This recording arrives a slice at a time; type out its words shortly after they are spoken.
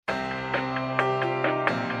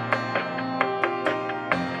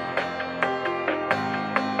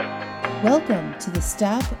Welcome to the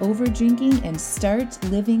Stop Overdrinking and Start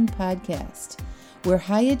Living podcast, where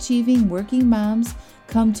high-achieving working moms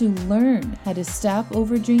come to learn how to stop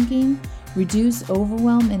overdrinking, reduce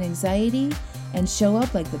overwhelm and anxiety, and show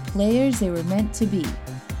up like the players they were meant to be.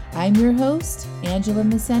 I'm your host, Angela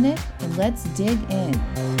Masenic, and let's dig in.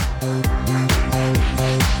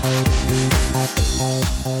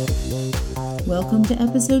 Welcome to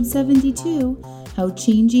episode 72, How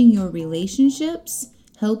Changing Your Relationships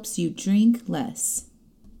Helps You Drink Less.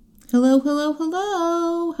 Hello, hello,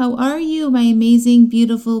 hello. How are you, my amazing,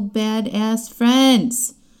 beautiful, badass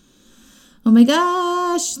friends? Oh my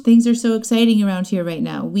gosh, things are so exciting around here right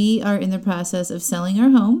now. We are in the process of selling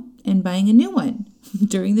our home and buying a new one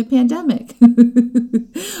during the pandemic,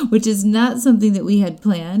 which is not something that we had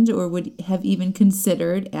planned or would have even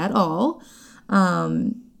considered at all.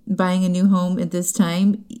 Buying a new home at this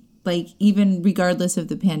time, like even regardless of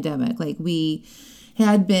the pandemic, like we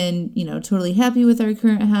had been, totally happy with our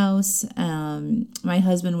current house. My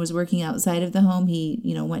husband was working outside of the home. He,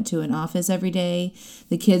 went to an office every day.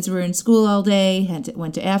 The kids were in school all day,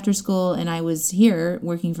 went to after school, and I was here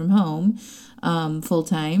working from home full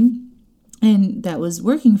time. And that was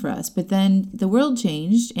working for us. But then the world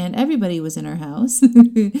changed and everybody was in our house,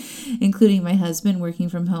 including my husband working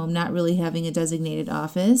from home, not really having a designated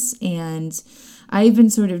office. And I've been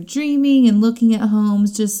sort of dreaming and looking at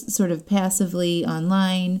homes just sort of passively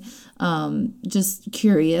online, just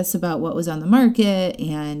curious about what was on the market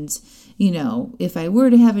and, if I were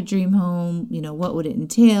to have a dream home, what would it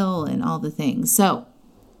entail and all the things. So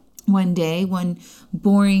one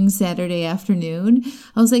boring Saturday afternoon,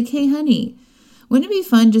 I was like, hey, honey, wouldn't it be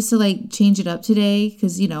fun just to change it up today?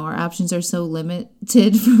 Because, our options are so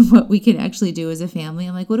limited for what we can actually do as a family.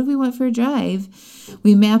 I'm like, what if we went for a drive?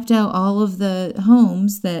 We mapped out all of the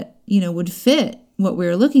homes that, would fit what we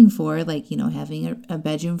were looking for, having a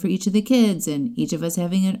bedroom for each of the kids and each of us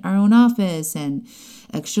having our own office and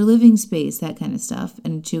extra living space, that kind of stuff,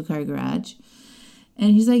 and a 2-car garage.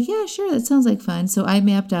 And he's like, yeah, sure, that sounds like fun. So I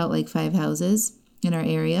mapped out 5 houses in our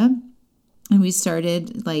area, and we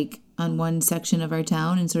started on one section of our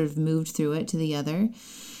town and sort of moved through it to the other.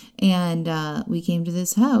 And we came to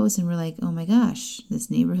this house and we're like, oh my gosh, this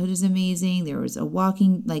neighborhood is amazing. There was a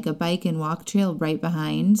bike and walk trail right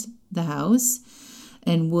behind the house,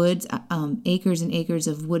 and woods, acres and acres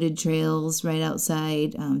of wooded trails right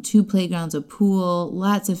outside, 2 playgrounds, a pool,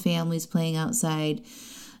 lots of families playing outside.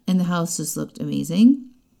 And the house just looked amazing.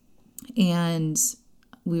 And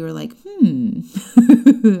we were like,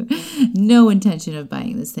 no intention of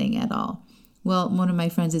buying this thing at all. Well, one of my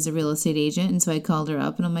friends is a real estate agent. And so I called her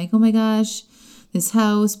up and I'm like, oh my gosh, this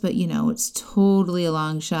house, but it's totally a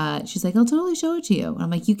long shot. She's like, I'll totally show it to you. And I'm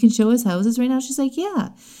like, you can show us houses right now? She's like, yeah,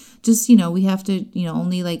 just, we have to,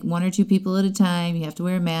 only 1 or 2 people at a time. You have to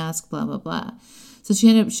wear a mask, blah, blah, blah. So she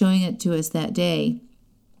ended up showing it to us that day.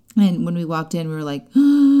 And when we walked in, we were like,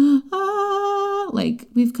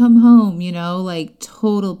 we've come home,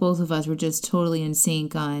 both of us were just totally in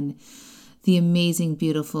sync on the amazing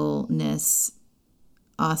beautifulness,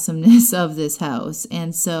 awesomeness of this house.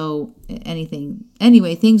 And so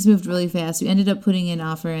anyway, things moved really fast. We ended up putting an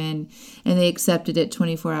offer in and they accepted it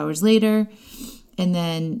 24 hours later. And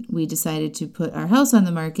then we decided to put our house on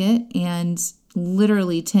the market, and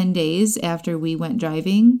literally 10 days after we went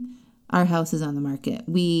driving, our house is on the market.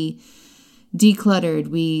 We decluttered,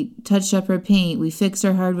 we touched up our paint, we fixed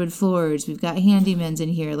our hardwood floors, we've got handymans in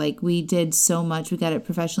here. We did so much. We got it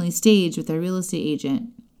professionally staged with our real estate agent.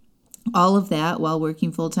 All of that while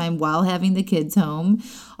working full-time, while having the kids home,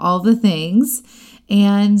 all the things.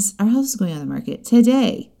 And our house is going on the market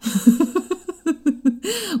today.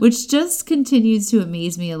 Which just continues to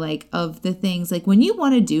amaze me, of the things, when you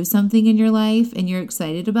want to do something in your life and you're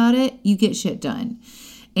excited about it, you get shit done.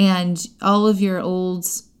 And all of your old,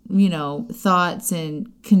 thoughts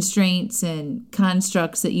and constraints and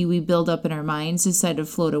constructs that we build up in our minds just sort of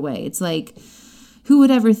float away. It's who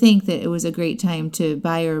would ever think that it was a great time to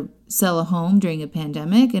buy or sell a home during a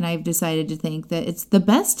pandemic? And I've decided to think that it's the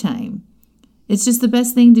best time. It's just the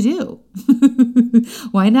best thing to do.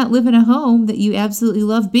 Why not live in a home that you absolutely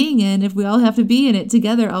love being in if we all have to be in it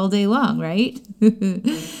together all day long, right?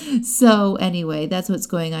 So anyway, that's what's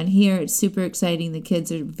going on here. It's super exciting. The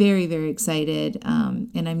kids are very, very excited.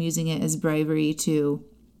 And I'm using it as bribery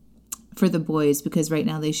for the boys, because right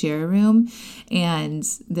now they share a room and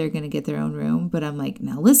they're going to get their own room. But I'm like,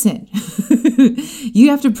 now listen, you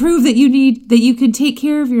have to prove that you can take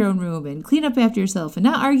care of your own room and clean up after yourself and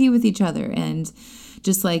not argue with each other. And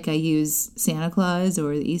just like I use Santa Claus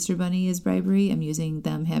or the Easter Bunny as bribery, I'm using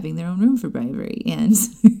them having their own room for bribery. And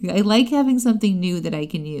I like having something new that I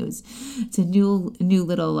can use. It's a new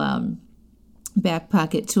little back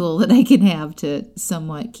pocket tool that I can have to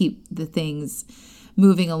somewhat keep the things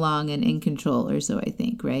moving along and in control, or so I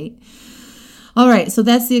think, right? All right, so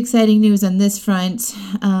that's the exciting news on this front.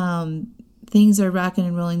 Things are rocking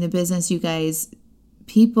and rolling the business, you guys.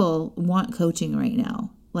 People want coaching right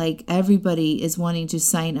now. Like, everybody is wanting to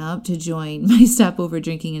sign up to join my Stop Over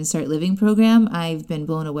Drinking and Start Living program. I've been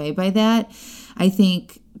blown away by that. I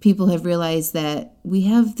think people have realized that we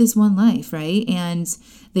have this one life, right? And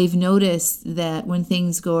they've noticed that when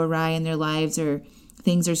things go awry in their lives or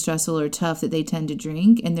things are stressful or tough, that they tend to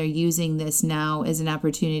drink, and they're using this now as an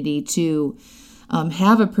opportunity to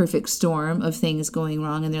have a perfect storm of things going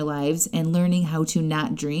wrong in their lives, and learning how to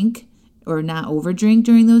not drink or not overdrink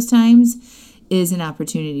during those times is an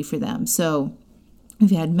opportunity for them. So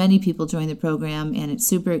we've had many people join the program, and it's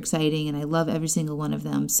super exciting, and I love every single one of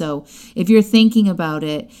them. So if you're thinking about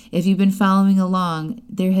it, if you've been following along,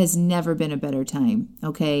 there has never been a better time,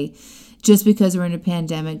 okay? Just because we're in a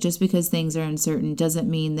pandemic, just because things are uncertain, doesn't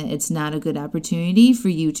mean that it's not a good opportunity for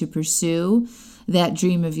you to pursue that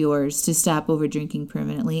dream of yours to stop over drinking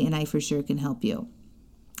permanently, and I for sure can help you.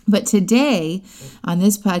 But today, on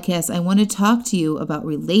this podcast, I want to talk to you about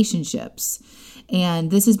relationships. And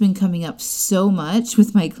this has been coming up so much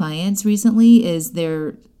with my clients recently, is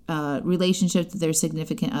their relationship with their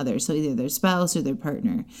significant other, so either their spouse or their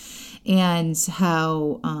partner, and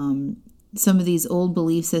how some of these old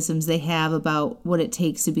belief systems they have about what it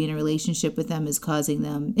takes to be in a relationship with them is causing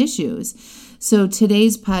them issues. So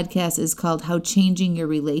today's podcast is called How Changing Your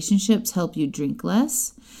Relationships Help You Drink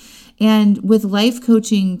Less. And with life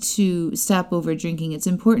coaching to stop over drinking, it's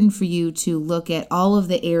important for you to look at all of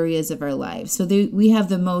the areas of our lives. So we have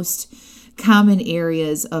the most common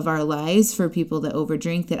areas of our lives for people that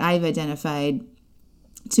overdrink that I've identified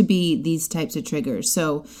to be these types of triggers.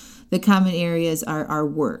 So the common areas are our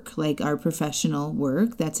work, like our professional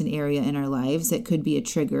work. That's an area in our lives that could be a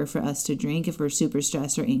trigger for us to drink if we're super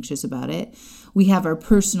stressed or anxious about it. We have our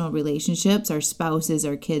personal relationships, our spouses,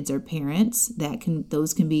 our kids, our parents.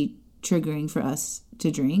 Those can be triggering for us to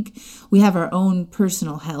drink. We have our own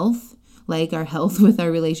personal health, like our health with our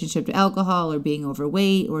relationship to alcohol or being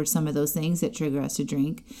overweight or some of those things that trigger us to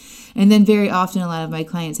drink. And then very often a lot of my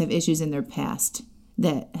clients have issues in their past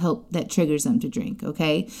that triggers them to drink,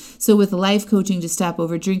 okay? So with life coaching to stop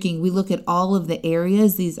over drinking, we look at all of the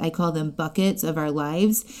areas, I call them buckets of our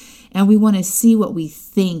lives, and we want to see what we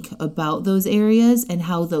think about those areas and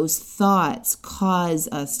how those thoughts cause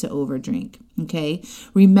us to overdrink, okay?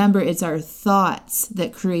 Remember, it's our thoughts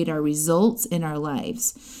that create our results in our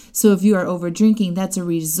lives. So if you are overdrinking, that's a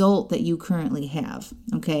result that you currently have,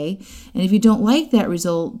 okay? And if you don't like that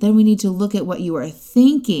result, then we need to look at what you are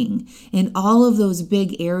thinking in all of those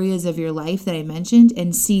big areas of your life that I mentioned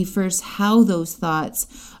and see first how those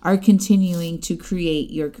thoughts are continuing to create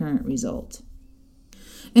your current result.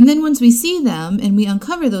 And then once we see them and we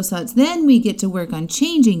uncover those thoughts, then we get to work on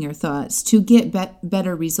changing your thoughts to get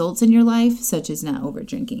better results in your life, such as not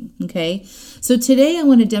overdrinking, okay? So today I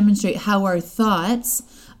want to demonstrate how our thoughts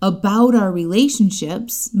about our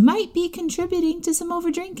relationships might be contributing to some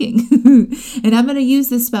overdrinking. And I'm going to use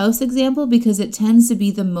the spouse example because it tends to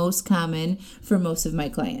be the most common for most of my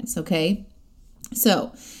clients, okay?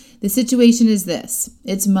 So the situation is this.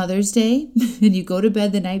 It's Mother's Day, and you go to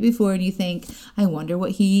bed the night before and you think, I wonder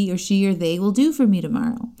what he or she or they will do for me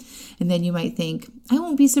tomorrow. And then you might think, I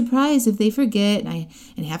won't be surprised if they forget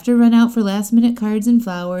and have to run out for last minute cards and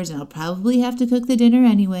flowers, and I'll probably have to cook the dinner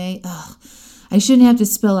anyway. Ugh, I shouldn't have to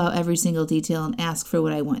spell out every single detail and ask for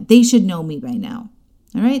what I want. They should know me by now.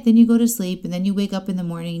 All right, then you go to sleep, and then you wake up in the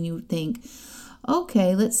morning and you think,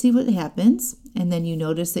 okay, let's see what happens. And then you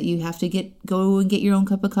notice that you have to go and get your own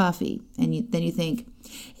cup of coffee. And then you think,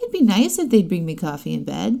 it'd be nice if they'd bring me coffee in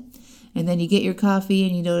bed. And then you get your coffee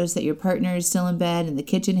and you notice that your partner is still in bed and the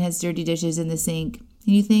kitchen has dirty dishes in the sink.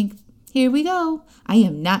 And you think, here we go. I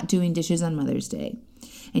am not doing dishes on Mother's Day.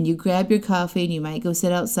 And you grab your coffee and you might go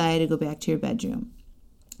sit outside or go back to your bedroom.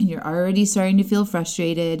 And you're already starting to feel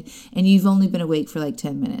frustrated, and you've only been awake for like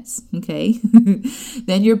 10 minutes, okay?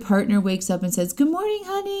 Then your partner wakes up and says, good morning,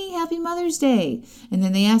 honey, happy Mother's Day. And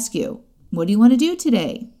then they ask you, what do you want to do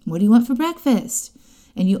today? What do you want for breakfast?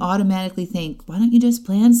 And you automatically think, why don't you just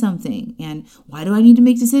plan something? And why do I need to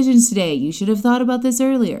make decisions today? You should have thought about this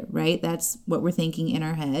earlier, right? That's what we're thinking in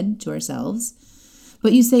our head to ourselves.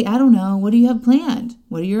 But you say, I don't know, what do you have planned?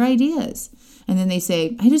 What are your ideas? And then they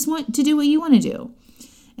say, I just want to do what you want to do.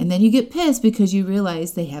 And then you get pissed because you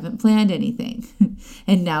realize they haven't planned anything.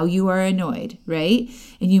 And now you are annoyed, right?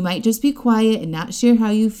 And you might just be quiet and not share how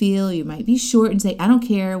you feel. You might be short and say, I don't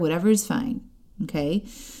care, whatever is fine, okay?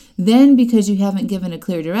 Then because you haven't given a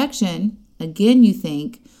clear direction, again you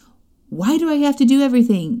think, Why do I have to do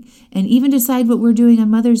everything? And even decide what we're doing on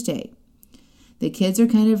Mother's Day. The kids are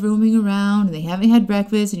kind of roaming around and they haven't had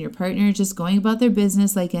breakfast and your partner is just going about their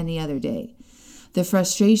business like any other day. The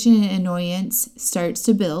frustration and annoyance starts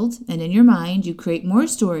to build, and in your mind, you create more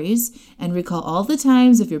stories and recall all the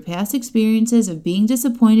times of your past experiences of being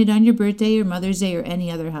disappointed on your birthday or Mother's Day or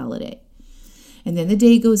any other holiday. And then the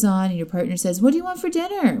day goes on and your partner says, what do you want for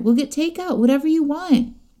dinner? We'll get takeout, whatever you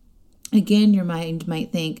want. Again, your mind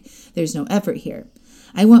might think there's no effort here.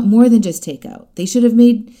 I want more than just takeout. He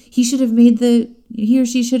or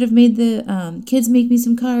she should have made the kids make me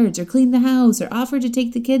some cards or clean the house or offer to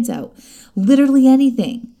take the kids out. Literally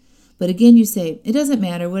anything. But again, you say, it doesn't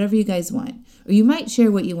matter, whatever you guys want. Or you might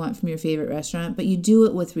share what you want from your favorite restaurant, but you do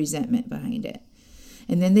it with resentment behind it.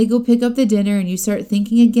 And then they go pick up the dinner and you start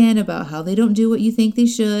thinking again about how they don't do what you think they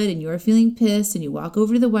should and you're feeling pissed and you walk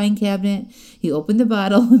over to the wine cabinet, you open the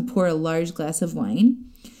bottle and pour a large glass of wine.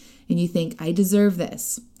 And you think, I deserve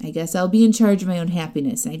this. I guess I'll be in charge of my own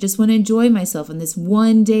happiness. I just want to enjoy myself on this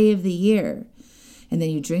one day of the year. And then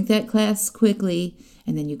you drink that glass quickly,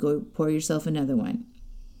 and then you go pour yourself another one.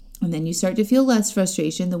 And then you start to feel less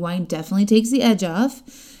frustration. The wine definitely takes the edge off.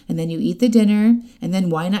 And then you eat the dinner. And then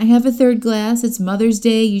why not have a third glass? It's Mother's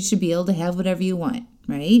Day. You should be able to have whatever you want,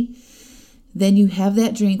 right? Then you have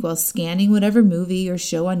that drink while scanning whatever movie or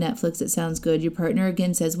show on Netflix that sounds good. Your partner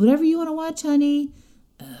again says, whatever you want to watch, honey.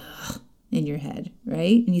 In your head,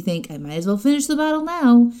 right? And you think, I might as well finish the bottle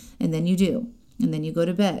now. And then you do. And then you go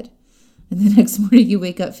to bed. And the next morning you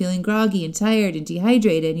wake up feeling groggy and tired and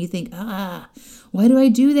dehydrated. And you think, why do I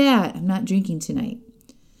do that? I'm not drinking tonight.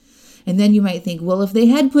 And then you might think, well, if they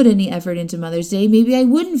had put any effort into Mother's Day, maybe I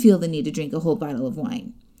wouldn't feel the need to drink a whole bottle of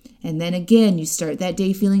wine. And then again, you start that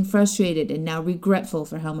day feeling frustrated and now regretful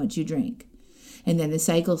for how much you drank. And then the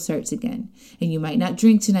cycle starts again. And you might not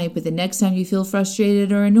drink tonight, but the next time you feel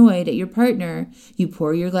frustrated or annoyed at your partner, you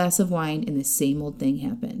pour your glass of wine and the same old thing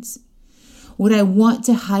happens. What I want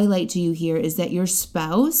to highlight to you here is that your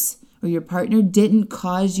spouse or your partner didn't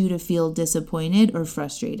cause you to feel disappointed or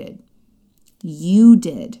frustrated. You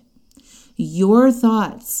did. Your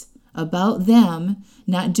thoughts about them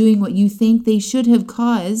not doing what you think they should have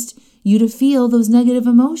caused you to feel those negative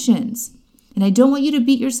emotions. And I don't want you to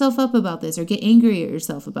beat yourself up about this or get angry at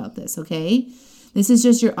yourself about this, okay? This is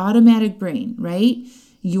just your automatic brain, right?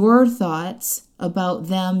 Your thoughts about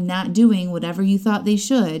them not doing whatever you thought they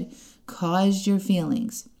should caused your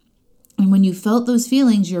feelings. And when you felt those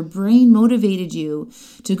feelings, your brain motivated you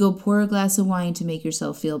to go pour a glass of wine to make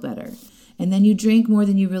yourself feel better. And then you drank more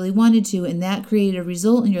than you really wanted to, and that created a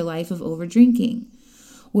result in your life of over drinking.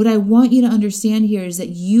 What I want you to understand here is that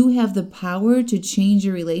you have the power to change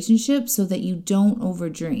your relationship so that you don't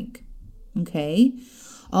overdrink, okay?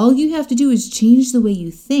 All you have to do is change the way you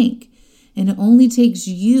think, and it only takes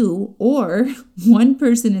you or one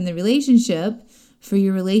person in the relationship for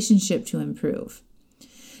your relationship to improve.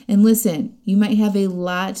 And listen, you might have a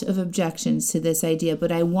lot of objections to this idea,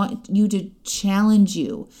 but I want you to challenge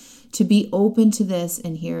you to be open to this,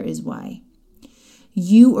 and here is why.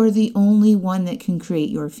 You are the only one that can create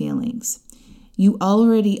your feelings. You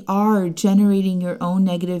already are generating your own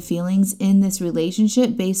negative feelings in this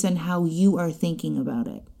relationship based on how you are thinking about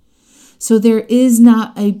it. So there is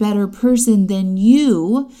not a better person than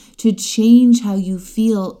you to change how you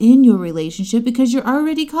feel in your relationship because you're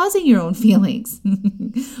already causing your own feelings.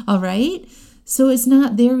 All right? So it's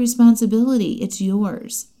not their responsibility, it's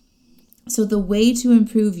yours. So the way to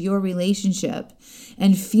improve your relationship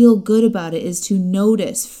and feel good about it is to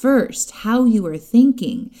notice first how you are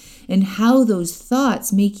thinking and how those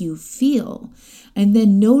thoughts make you feel. And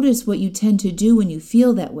then notice what you tend to do when you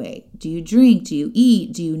feel that way. Do you drink? Do you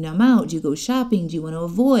eat? Do you numb out? Do you go shopping? Do you want to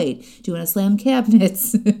avoid? Do you want to slam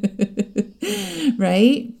cabinets?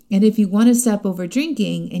 Right? And if you want to stop over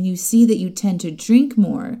drinking and you see that you tend to drink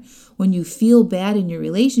more when you feel bad in your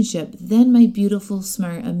relationship, then my beautiful,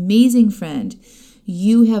 smart, amazing friend,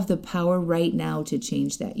 you have the power right now to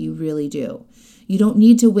change that. You really do. You don't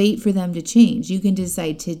need to wait for them to change. You can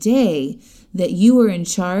decide today that you are in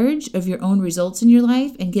charge of your own results in your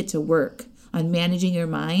life and get to work on managing your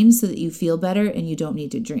mind so that you feel better and you don't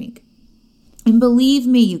need to drink. And believe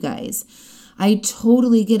me, you guys, I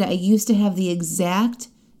totally get it. I used to have the exact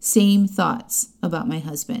same thoughts about my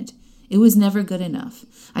husband. It was never good enough.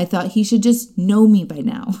 I thought he should just know me by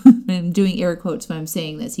now. I'm doing air quotes when I'm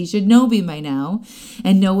saying this. He should know me by now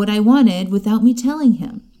and know what I wanted without me telling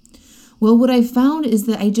him. Well, what I found is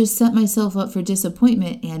that I just set myself up for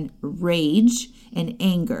disappointment and rage and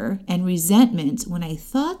anger and resentment when I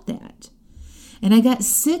thought that. And I got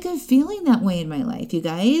sick of feeling that way in my life, you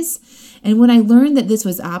guys. And when I learned that this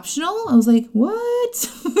was optional, I was like,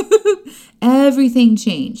 what? Everything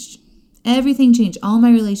changed. Everything changed. All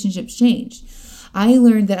my relationships changed. I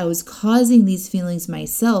learned that I was causing these feelings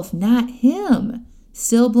myself, not him.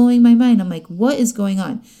 Still blowing my mind. I'm like, what is going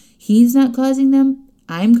on? He's not causing them.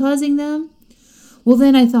 I'm causing them. Well,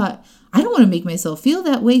 then I thought, I don't want to make myself feel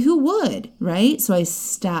that way. Who would? Right? So I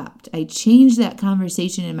stopped. I changed that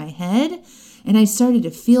conversation in my head and I started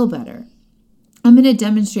to feel better. I'm going to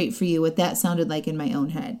demonstrate for you what that sounded like in my own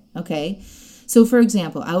head. Okay. So for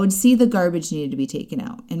example, I would see the garbage needed to be taken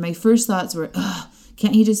out. And my first thoughts were,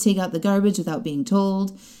 can't he just take out the garbage without being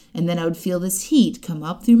told? And then I would feel this heat come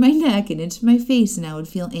up through my neck and into my face and I would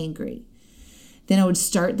feel angry. Then I would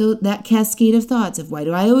start that cascade of thoughts of why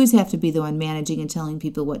do I always have to be the one managing and telling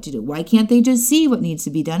people what to do? Why can't they just see what needs to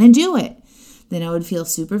be done and do it? Then I would feel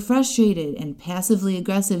super frustrated and passively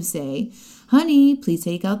aggressive say, honey, please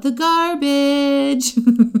take out the garbage.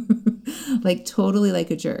 Like totally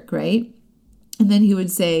like a jerk, right? And then he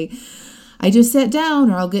would say, I just sat down,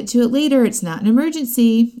 or I'll get to it later. It's not an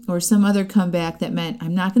emergency, or some other comeback that meant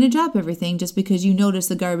I'm not going to drop everything just because you notice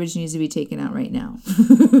the garbage needs to be taken out right now,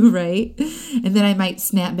 right? And then I might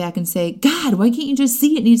snap back and say, God, why can't you just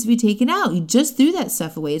see it needs to be taken out? You just threw that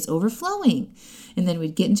stuff away. It's overflowing. And then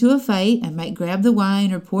we'd get into a fight. I might grab the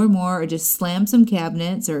wine or pour more or just slam some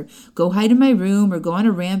cabinets or go hide in my room or go on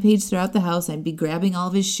a rampage throughout the house. I'd be grabbing all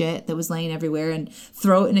of his shit that was laying everywhere and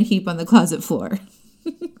throw it in a heap on the closet floor.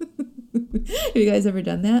 Have you guys ever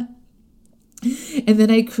done that? And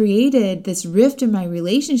then I created this rift in my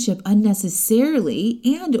relationship unnecessarily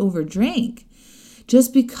and overdrank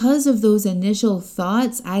just because of those initial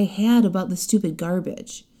thoughts I had about the stupid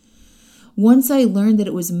garbage. Once I learned that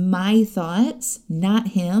it was my thoughts, not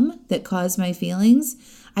him, that caused my feelings,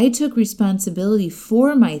 I took responsibility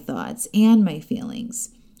for my thoughts and my feelings.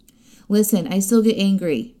 Listen, I still get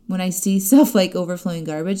angry when I see stuff like overflowing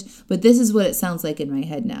garbage, but this is what it sounds like in my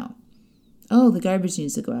head now. Oh, the garbage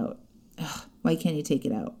needs to go out. Ugh, why can't you take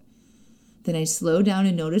it out? Then I slow down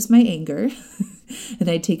and notice my anger, and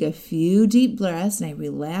I take a few deep breaths, and I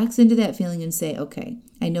relax into that feeling and say, okay,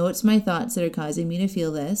 I know it's my thoughts that are causing me to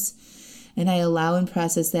feel this, and I allow and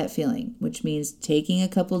process that feeling, which means taking a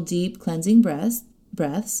couple deep cleansing breaths,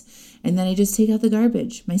 and then I just take out the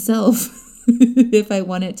garbage myself. If I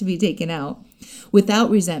want it to be taken out without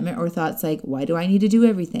resentment or thoughts like, why do I need to do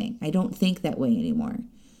everything? I don't think that way anymore,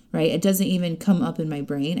 right? It doesn't even come up in my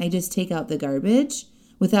brain. I just take out the garbage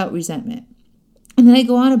without resentment. And then I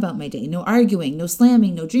go on about my day. No arguing, no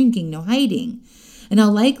slamming, no drinking, no hiding. And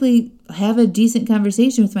I'll likely have a decent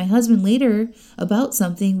conversation with my husband later about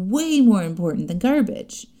something way more important than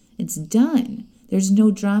garbage. It's done. There's no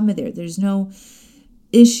drama there. There's no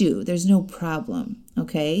issue. There's no problem,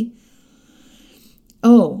 okay?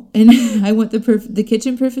 Oh, and I want the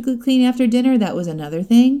kitchen perfectly clean after dinner. That was another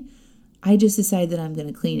thing. I just decided that I'm going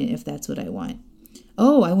to clean it if that's what I want.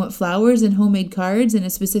 Oh, I want flowers and homemade cards and a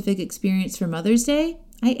specific experience for Mother's Day.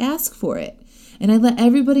 I ask for it. And I let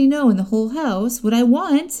everybody know in the whole house what I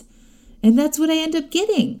want. And that's what I end up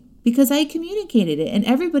getting because I communicated it and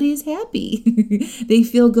everybody is happy. They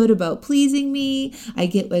feel good about pleasing me. I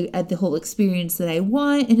get at the whole experience that I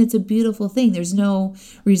want, and it's a beautiful thing. There's no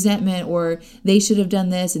resentment or they should have done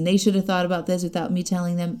this and they should have thought about this without me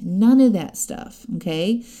telling them. None of that stuff,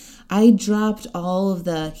 okay? I dropped all of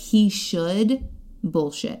the he should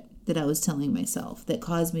bullshit that I was telling myself that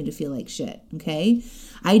caused me to feel like shit, okay?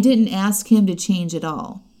 I didn't ask him to change at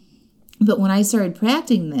all. But when I started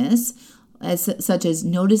practicing this, such as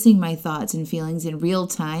noticing my thoughts and feelings in real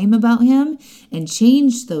time about him and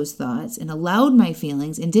changed those thoughts and allowed my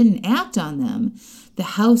feelings and didn't act on them, the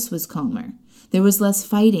house was calmer. There was less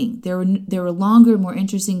fighting. There were longer, more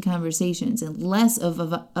interesting conversations and less of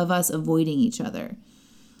us avoiding each other.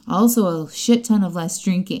 Also, a shit ton of less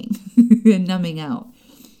drinking and numbing out.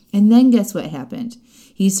 And then guess what happened?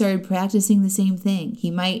 He started practicing the same thing. He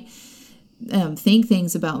might think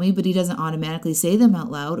things about me, but he doesn't automatically say them out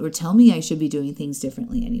loud or tell me I should be doing things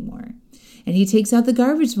differently anymore. And he takes out the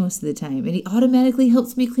garbage most of the time, and he automatically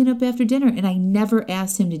helps me clean up after dinner, and I never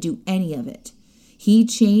asked him to do any of it. He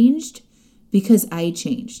changed because I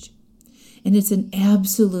changed. And it's an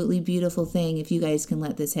absolutely beautiful thing if you guys can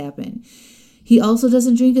let this happen. He also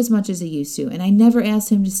doesn't drink as much as he used to, and I never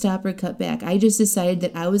asked him to stop or cut back. I just decided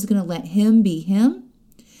that I was going to let him be him.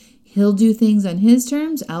 He'll do things on his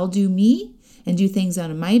terms, I'll do me, and do things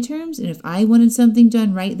on my terms. And if I wanted something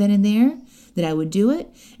done right then and there, that I would do it.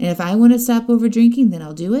 And if I want to stop over drinking, then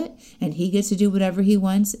I'll do it. And he gets to do whatever he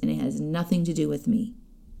wants, and it has nothing to do with me.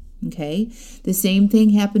 Okay? The same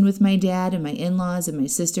thing happened with my dad and my in-laws and my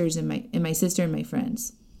sisters and my sister and my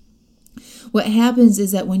friends. What happens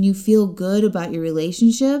is that when you feel good about your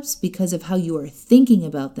relationships because of how you are thinking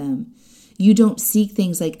about them, you don't seek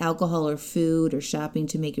things like alcohol or food or shopping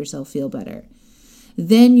to make yourself feel better.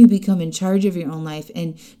 Then you become in charge of your own life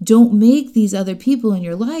and don't make these other people in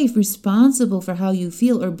your life responsible for how you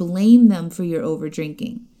feel or blame them for your over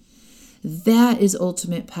drinking. That is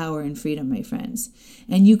ultimate power and freedom, my friends.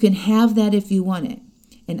 And you can have that if you want it.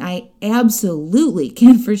 And I absolutely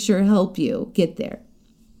can for sure help you get there.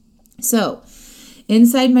 So,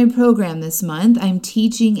 inside my program this month, I'm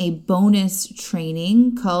teaching a bonus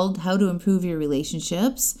training called How to Improve Your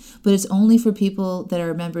Relationships, but it's only for people that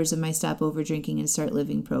are members of my Stop Over Drinking and Start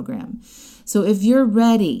Living program. So if you're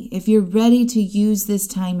ready to use this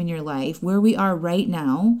time in your life where we are right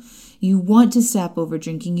now, you want to stop over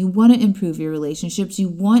drinking, you want to improve your relationships, you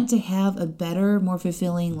want to have a better, more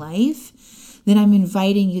fulfilling life, then I'm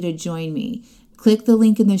inviting you to join me. Click the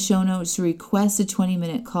link in the show notes to request a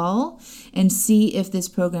 20-minute call and see if this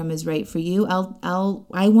program is right for you.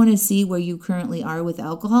 I want to see where you currently are with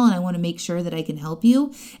alcohol, and I want to make sure that I can help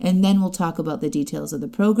you. And then we'll talk about the details of the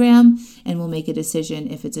program, and we'll make a decision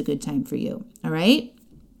if it's a good time for you. All right?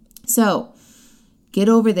 So get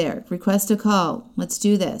over there. Request a call. Let's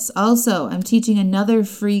do this. Also, I'm teaching another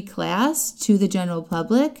free class to the general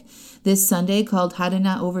public this Sunday called How to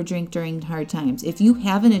Not Overdrink During Hard Times. If you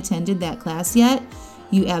haven't attended that class yet,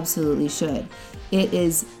 you absolutely should. It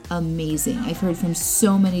is amazing. I've heard from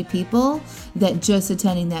so many people that just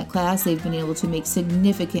attending that class, they've been able to make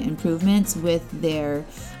significant improvements with their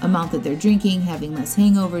amount that they're drinking, having less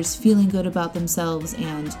hangovers, feeling good about themselves,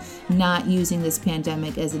 and not using this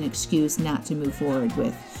pandemic as an excuse not to move forward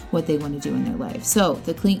with what they want to do in their life. So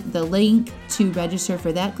the link to register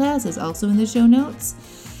for that class is also in the show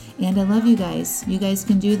notes. And I love you guys. You guys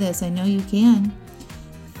can do this. I know you can.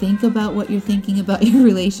 Think about what you're thinking about your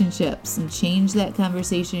relationships and change that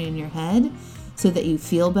conversation in your head so that you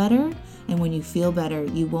feel better. And when you feel better,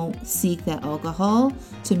 you won't seek that alcohol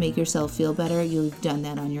to make yourself feel better. You've done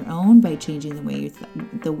that on your own by changing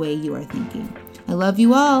the way you are thinking. I love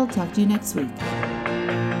you all. Talk to you next week.